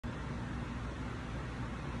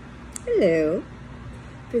Hello.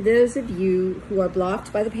 For those of you who are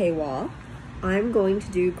blocked by the paywall, I'm going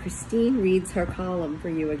to do Christine Reads Her Column for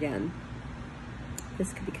you again.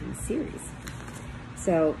 This could become a series.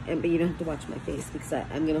 So, but you don't have to watch my face because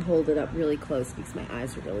I'm going to hold it up really close because my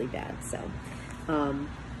eyes are really bad. So,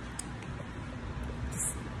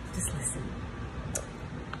 just listen.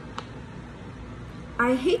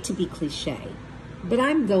 I hate to be cliche, but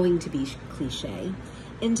I'm going to be cliche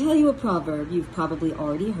and tell you a proverb you've probably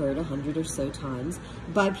already heard 100 or so times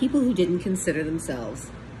by people who didn't consider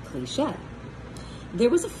themselves cliche. There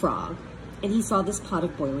was a frog, and he saw this pot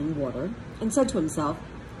of boiling water and said to himself,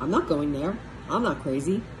 "I'm not going there. I'm not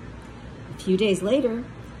crazy." A few days later,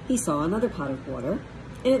 he saw another pot of water,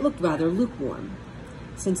 and it looked rather lukewarm.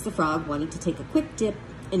 Since the frog wanted to take a quick dip,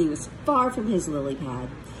 and he was far from his lily pad,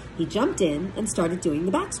 he jumped in and started doing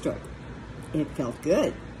the backstroke. It felt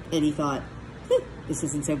good, and he thought, this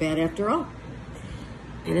isn't so bad after all.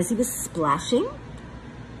 And as he was splashing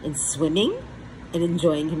and swimming and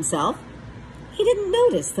enjoying himself, he didn't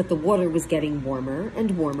notice that the water was getting warmer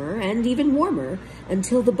and warmer and even warmer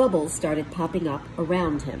until the bubbles started popping up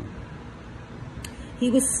around him. He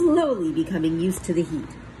was slowly becoming used to the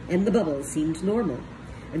heat, and the bubbles seemed normal,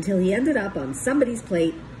 until he ended up on somebody's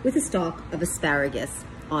plate with a stalk of asparagus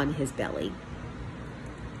on his belly.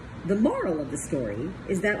 The moral of the story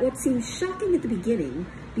is that what seems shocking at the beginning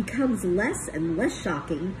becomes less and less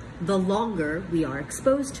shocking the longer we are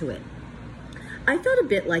exposed to it. I felt a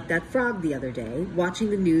bit like that frog the other day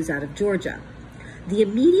watching the news out of Georgia. The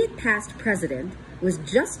immediate past president was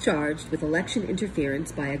just charged with election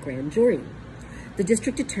interference by a grand jury. The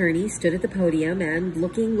district attorney stood at the podium and,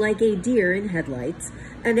 looking like a deer in headlights,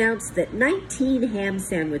 announced that 19 ham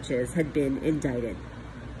sandwiches had been indicted.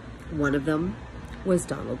 One of them was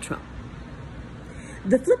Donald Trump.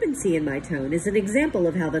 The flippancy in my tone is an example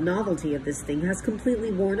of how the novelty of this thing has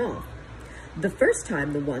completely worn off. The first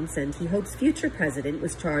time the once and he hopes future president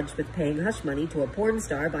was charged with paying hush money to a porn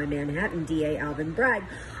star by Manhattan DA Alvin Bragg,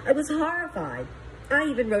 I was horrified. I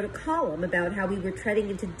even wrote a column about how we were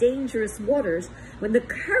treading into dangerous waters when the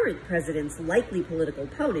current president's likely political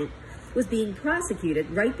opponent was being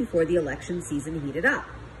prosecuted right before the election season heated up.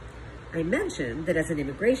 I mentioned that as an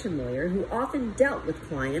immigration lawyer who often dealt with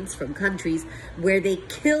clients from countries where they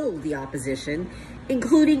killed the opposition,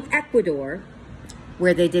 including Ecuador,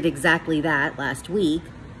 where they did exactly that last week,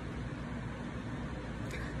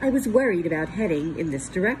 I was worried about heading in this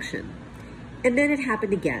direction. And then it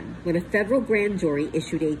happened again when a federal grand jury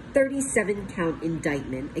issued a 37-count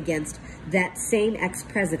indictment against that same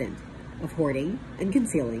ex-president of hoarding and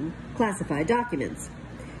concealing classified documents.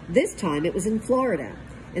 This time it was in Florida,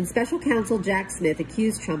 and special counsel Jack Smith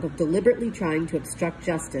accused Trump of deliberately trying to obstruct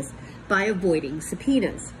justice by avoiding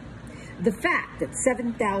subpoenas. The fact that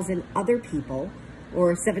 7,000 other people,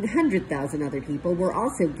 or 700,000 other people, were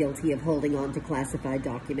also guilty of holding on to classified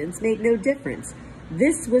documents made no difference.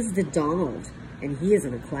 This was the Donald, and he is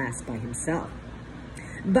in a class by himself.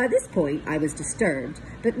 By this point, I was disturbed,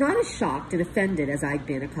 but not as shocked and offended as I'd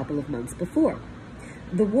been a couple of months before.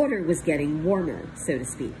 The water was getting warmer, so to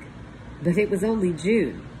speak. But it was only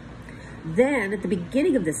June. Then, at the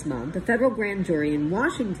beginning of this month, a federal grand jury in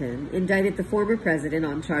Washington indicted the former president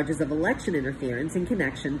on charges of election interference in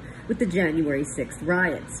connection with the January 6th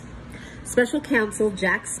riots. Special counsel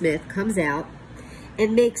Jack Smith comes out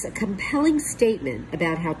and makes a compelling statement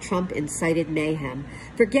about how Trump incited mayhem,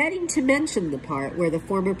 forgetting to mention the part where the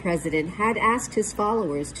former president had asked his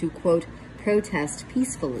followers to, quote, protest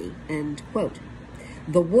peacefully, end quote.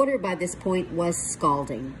 The water by this point was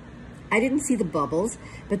scalding. I didn't see the bubbles,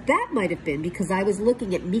 but that might have been because I was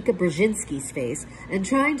looking at Mika Brzezinski's face and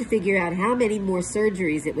trying to figure out how many more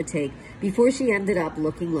surgeries it would take before she ended up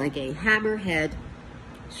looking like a hammerhead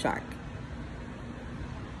shark.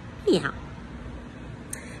 Yeah.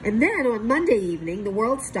 And then on Monday evening, the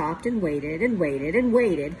world stopped and waited and waited and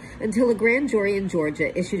waited until a grand jury in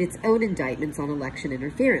Georgia issued its own indictments on election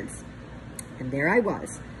interference. And there I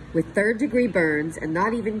was, with third-degree burns and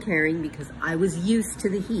not even caring because I was used to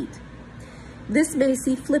the heat. This may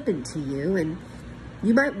seem flippant to you, and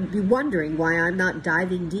you might be wondering why I'm not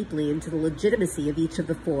diving deeply into the legitimacy of each of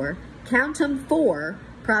the four, count 'em 4,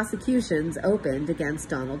 prosecutions opened against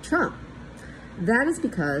Donald Trump. That is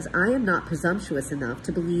because I am not presumptuous enough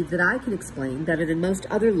to believe that I can explain better than most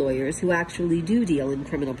other lawyers who actually do deal in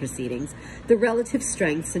criminal proceedings the relative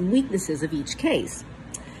strengths and weaknesses of each case.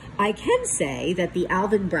 I can say that the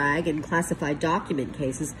Alvin Bragg and classified document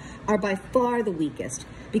cases are by far the weakest,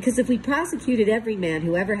 because if we prosecuted every man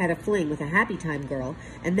who ever had a fling with a happy time girl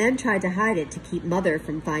and then tried to hide it to keep mother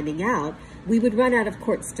from finding out, we would run out of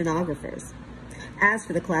court stenographers. As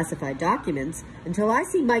for the classified documents, until I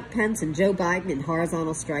see Mike Pence and Joe Biden in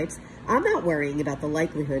horizontal stripes, I'm not worrying about the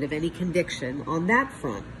likelihood of any conviction on that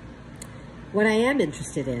front. What I am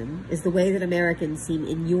interested in is the way that Americans seem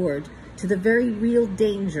inured to the very real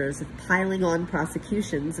dangers of piling on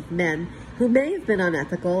prosecutions of men who may have been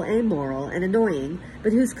unethical, amoral, and annoying,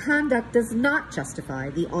 but whose conduct does not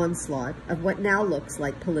justify the onslaught of what now looks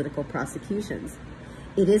like political prosecutions.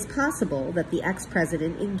 It is possible that the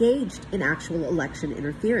ex-president engaged in actual election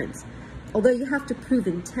interference, although you have to prove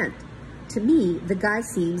intent. To me, the guy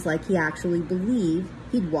seems like he actually believed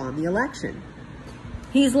he'd won the election.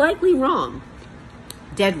 He's likely wrong,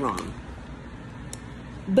 dead wrong.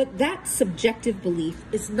 But that subjective belief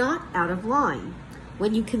is not out of line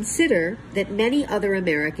when you consider that many other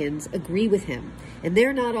Americans agree with him, and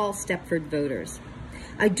they're not all Stepford voters.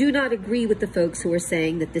 I do not agree with the folks who are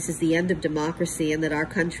saying that this is the end of democracy and that our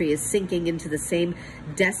country is sinking into the same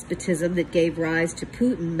despotism that gave rise to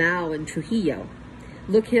Putin, Mao, and Trujillo.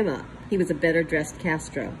 Look him up. He was a better-dressed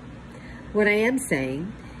Castro. What I am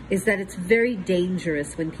saying is that it's very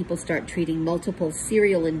dangerous when people start treating multiple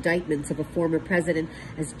serial indictments of a former president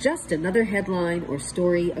as just another headline or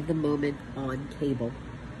story of the moment on cable.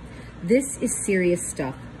 This is serious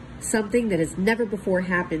stuff, something that has never before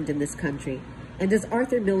happened in this country. And as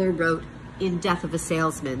Arthur Miller wrote in Death of a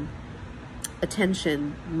Salesman,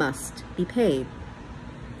 attention must be paid.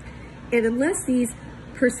 And unless these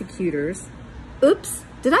persecutors, oops,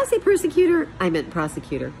 did I say persecutor? I meant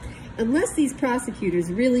prosecutor. Unless these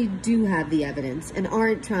prosecutors really do have the evidence and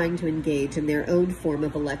aren't trying to engage in their own form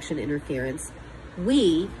of election interference,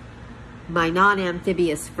 we, my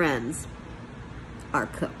non-amphibious friends, are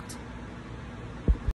cooked.